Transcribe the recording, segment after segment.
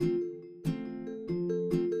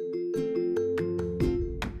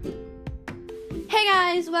Hey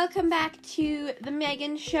guys, welcome back to the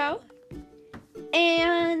Megan Show.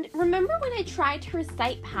 And remember when I tried to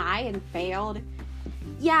recite pi and failed?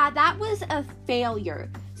 Yeah, that was a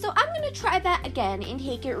failure. So I'm going to try that again and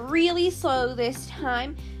take it really slow this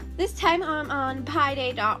time. This time I'm on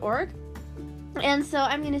piday.org. And so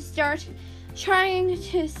I'm going to start trying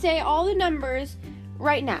to say all the numbers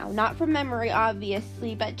right now. Not from memory,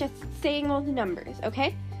 obviously, but just saying all the numbers,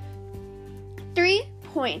 okay?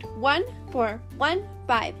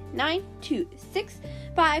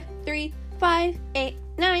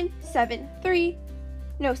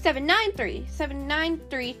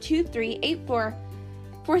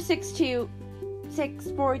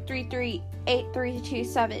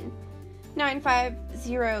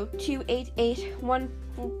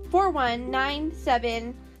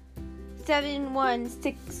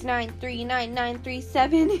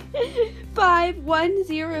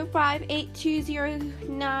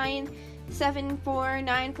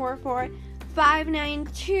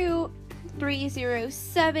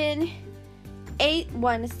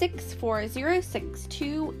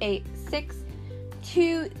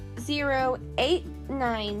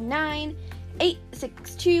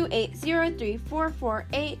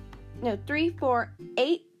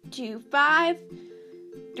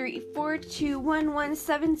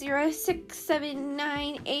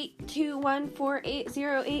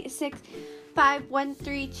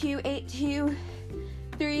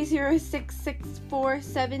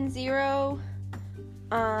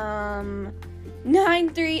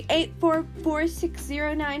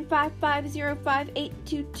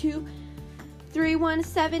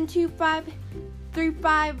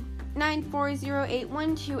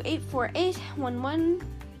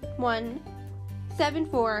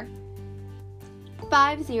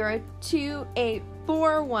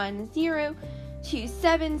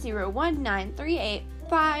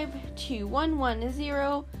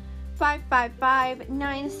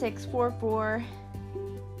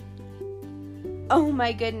 Oh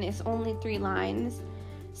my goodness, only 3 lines.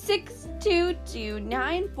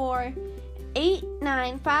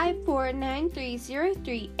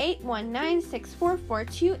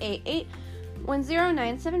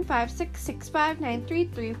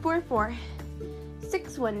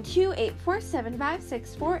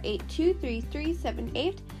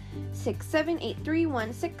 612-847-564-823-378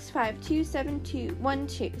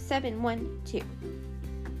 678-316527212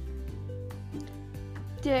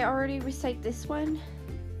 Did I already recite this one?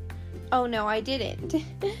 Oh no, I didn't.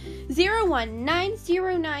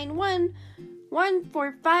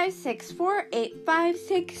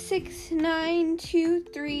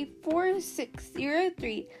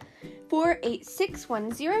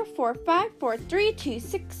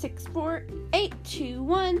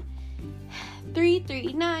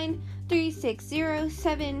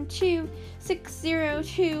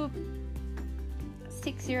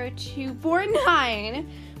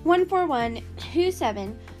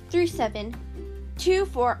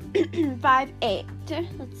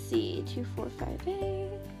 Let's see, 2458.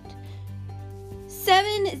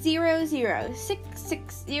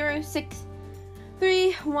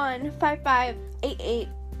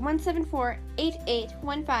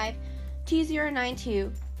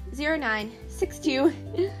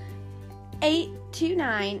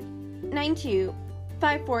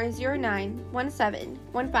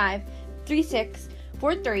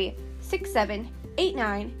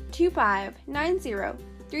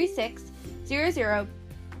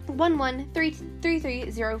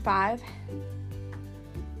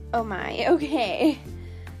 Oh my, okay.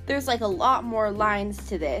 There's like a lot more lines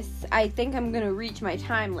to this. I think I'm gonna reach my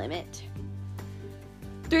time limit.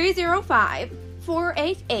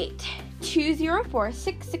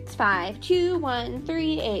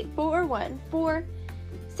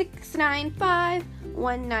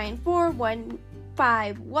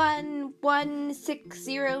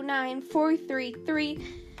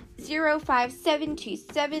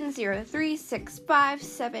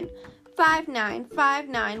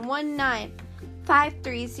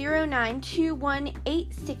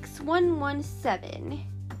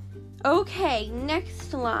 Okay,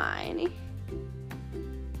 next line.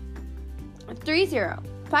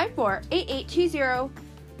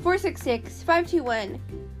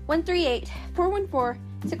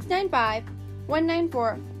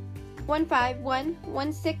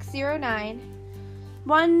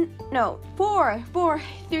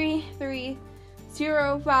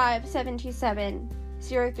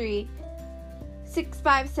 4-3-3-0-5-727-03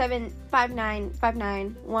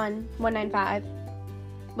 657-59-59-1-195.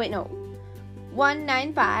 Wait, no.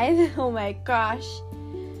 195. Oh my gosh.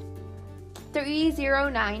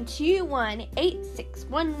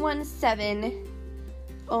 309218617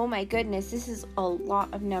 Oh my goodness, this is a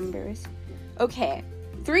lot of numbers. Okay,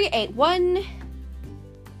 3, 8, 1,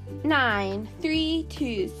 9, 3,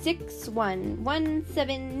 2, 6, 1, 1,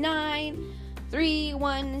 7, 9, 3,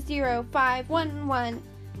 1, 0, 5, 1, 1,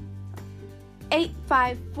 8,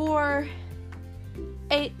 5, 4,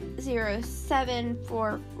 8, 0, 7,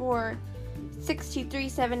 4, 4, 6, 2, 3,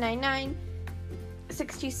 7, 9, 9,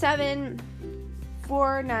 6, 2, 7,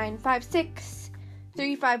 4, 9, 5, 6,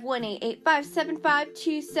 3, 5, 1, 8, 8, 5, 7, 5,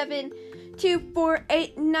 2, 7, 2, 4,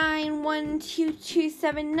 8, 9, 1, 2, 2,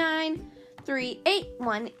 7, 9, 3, 8,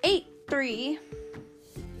 1, 8, 3.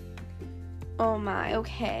 Oh my,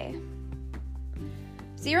 okay.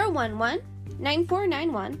 0, 1, 1, 9, 4,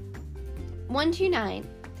 9, 1, 1, 2, 9,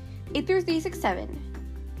 8, 3, 3, 6, 7,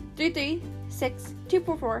 3, 3, 6, 2,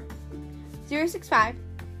 4, 4, 0, 6, 5,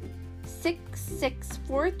 6, 6,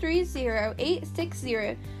 4, 3, 0, 8, 6,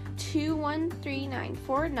 0, 2, 1, 3, 9,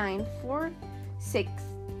 4, 9, 4, 6,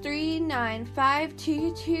 3, 9, 5,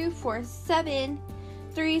 2, 2, 4, 7,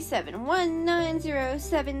 3, 7, 1, 9, 0,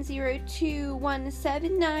 7, 0, 2, 1,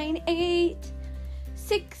 7, 9, 8,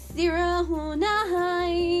 6, 0,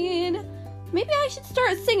 9. Maybe I should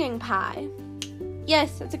start singing pi.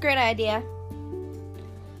 Yes, that's a great idea.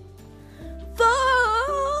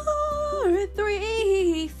 4,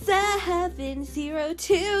 3, 7, 0,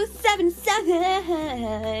 2, 7,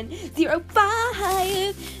 7, 0,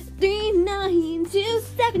 5, 3, 9, 2,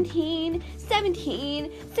 17,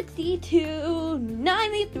 17, 62,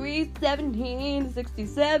 93, 17,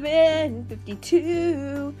 67,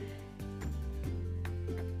 52.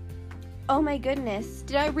 Oh my goodness,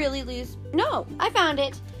 did I really lose? No, I found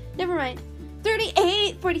it. Never mind.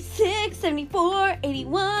 38, 46, 74,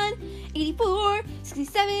 81, 84,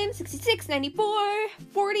 67, 66, 94,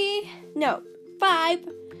 40, no, 5,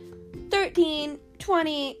 13,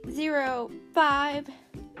 20, 0, 5,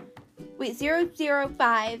 wait, 0, 0,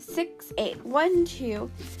 5, 6, 8, 1,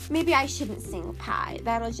 2. Maybe I shouldn't sing pi.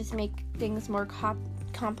 That'll just make things more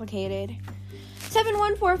complicated. 7,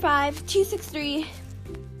 1, 4, 5, 2, 6, 3.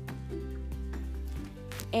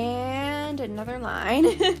 And another line.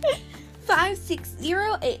 5, 6,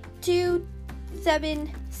 0, 8, 2,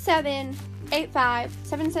 7, 7, 8, 5,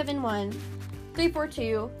 7, 7, 1, 3, 4,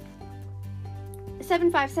 2,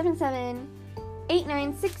 7, 5, 7, 7, 8,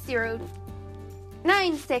 9, 6, 0,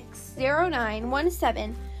 9, 6, 0, 9, 1,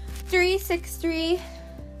 7, 3, 6, 3,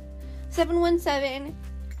 7, 1, 7,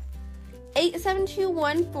 8, 7, 2,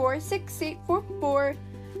 1, 4, 6, 8, 4, 4,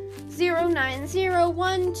 0, 9, 0,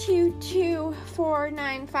 1, 2, 2, 4,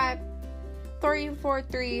 9, 5, 3, 4,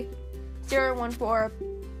 3, 0, 1, 4,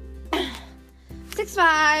 6,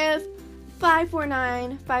 5, 5, 4,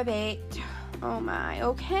 9, 5, 8. Oh my,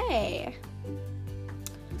 okay.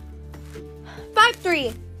 5,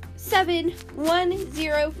 3, 7, 1,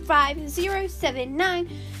 0, 5, 0, 7, 9,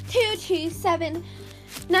 2, 2, 7,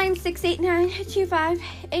 9, 6, 8, 9, 2, 5,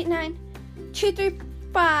 8, 9, 2, 3,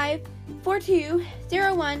 5, 4, 2,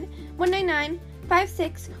 0, 1, 1, 9, 9, 5,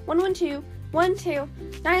 6, 1, 1, 2, 1, 2,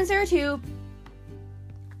 9, 0, 2,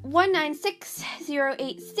 1, 9, 6, 0,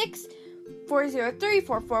 8, 6, 4, 0, 3,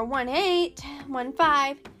 4, 4, 1, 8, 1,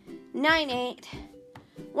 5, 9, 8,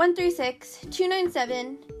 1, 3, 6, 2, 9,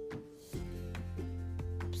 7,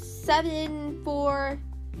 7, 4,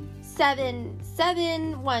 7,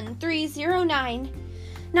 7, 1, 3, 0, 9,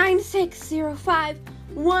 9, 6, 0, 5,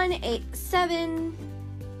 1, 8, 7,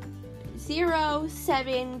 0,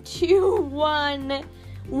 7, 2, 1,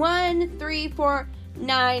 1, 3, 4,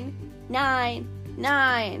 9, 9,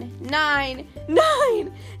 9, 9,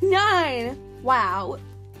 9, 9. Wow.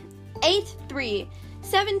 8, 3,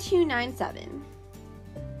 7, 2, 9, 7.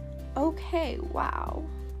 Okay, wow.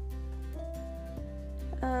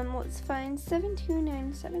 Let's find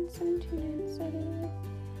 7297, 7297.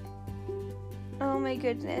 Oh my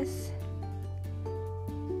goodness.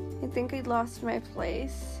 I think I lost my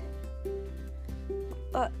place.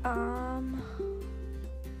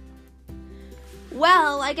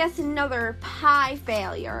 Well, I guess another pi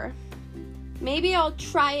failure. Maybe I'll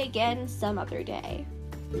try again some other day.